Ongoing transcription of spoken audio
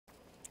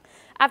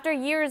After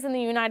years in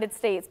the United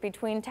States,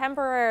 between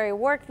temporary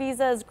work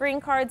visas, green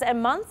cards,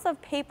 and months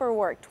of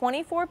paperwork,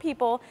 24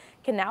 people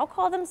can now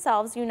call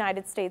themselves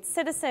United States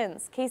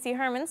citizens. Casey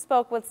Herman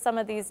spoke with some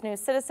of these new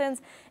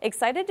citizens,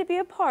 excited to be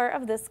a part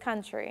of this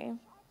country.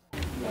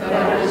 That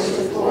I will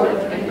support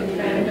and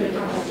defend the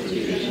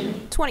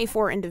Constitution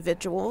 24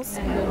 individuals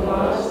and the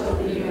laws of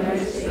the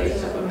United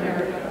States of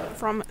America.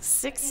 From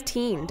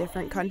 16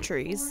 different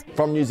countries.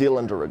 From New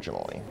Zealand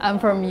originally. I'm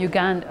from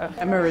Uganda.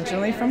 I'm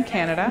originally from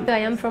Canada. I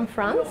am from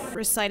France.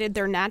 Recited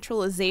their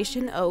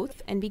naturalization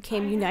oath and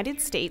became United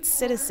States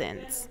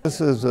citizens.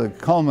 This is a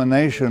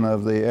culmination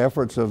of the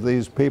efforts of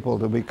these people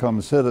to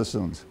become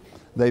citizens.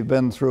 They've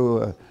been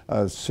through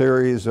a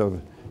series of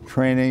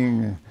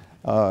training,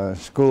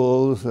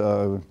 schools,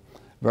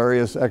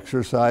 various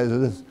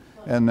exercises,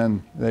 and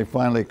then they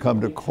finally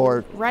come to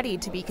court. Ready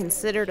to be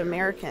considered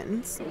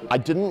Americans. I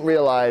didn't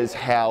realize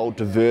how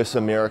diverse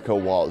America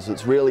was.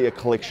 It's really a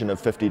collection of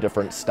 50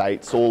 different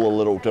states, all a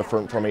little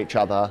different from each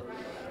other,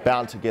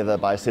 bound together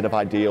by a set of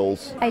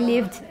ideals. I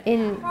lived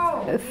in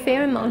a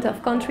fair amount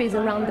of countries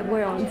around the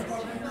world,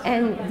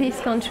 and this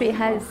country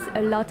has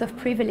a lot of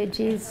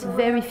privileges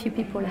very few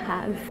people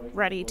have.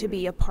 Ready to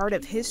be a part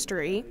of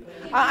history.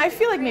 I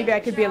feel like maybe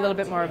I could be a little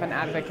bit more of an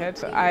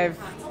advocate. I've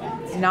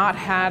not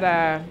had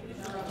a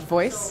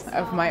voice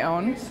of my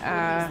own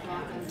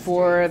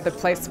for the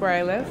place where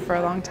I live for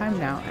a long time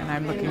now, and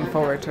I'm looking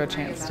forward to a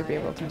chance to be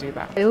able to do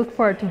that. I look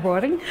forward to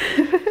voting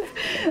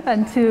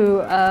and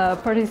to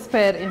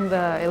participate in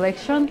the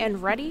election.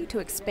 And ready to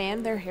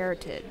expand their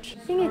heritage.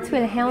 I think it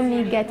will help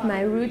me get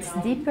my roots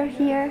deeper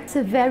here. It's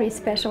a very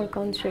special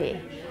country,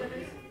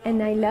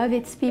 and I love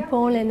its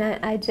people, and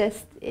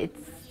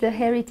the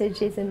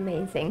heritage is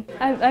amazing.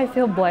 I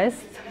feel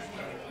blessed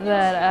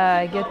that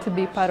I get to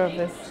be part of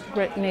this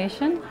great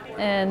nation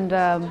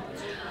and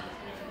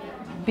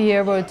be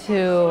able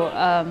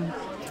to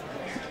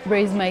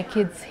raise my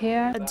kids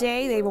here. A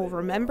day they will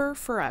remember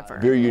forever.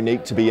 Very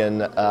unique to be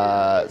in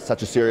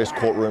such a serious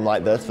courtroom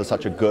like this for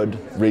such a good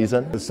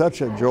reason. It's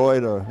such a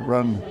joy to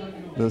run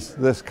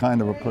this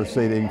kind of a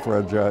proceeding for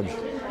a judge,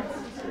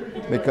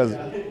 because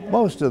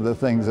most of the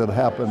things that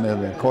happen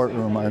in the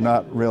courtroom are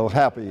not real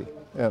happy,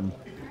 and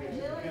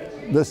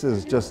this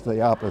is just the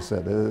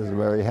opposite. It is a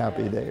very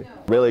happy day.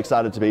 Really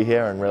excited to be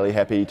here and really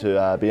happy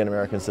to be an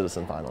American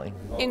citizen finally.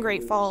 In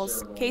Great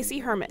Falls, Casey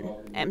Herman,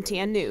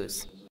 MTN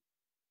News.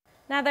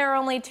 Now, there are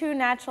only 2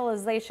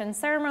 naturalization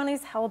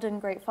ceremonies held in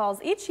Great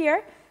Falls each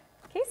year.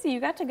 Casey, you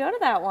got to go to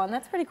that one.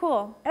 That's pretty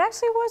cool. It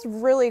actually was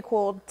really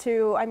cool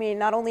to,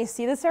 not only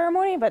see the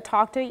ceremony, but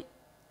talk to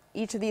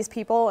each of these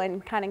people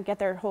and kind of get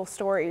their whole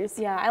stories.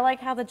 Yeah, I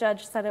like how the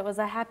judge said it was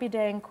a happy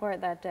day in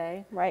court that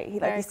day. Right,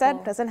 like you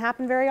said, doesn't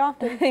happen very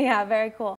often. Yeah, very cool.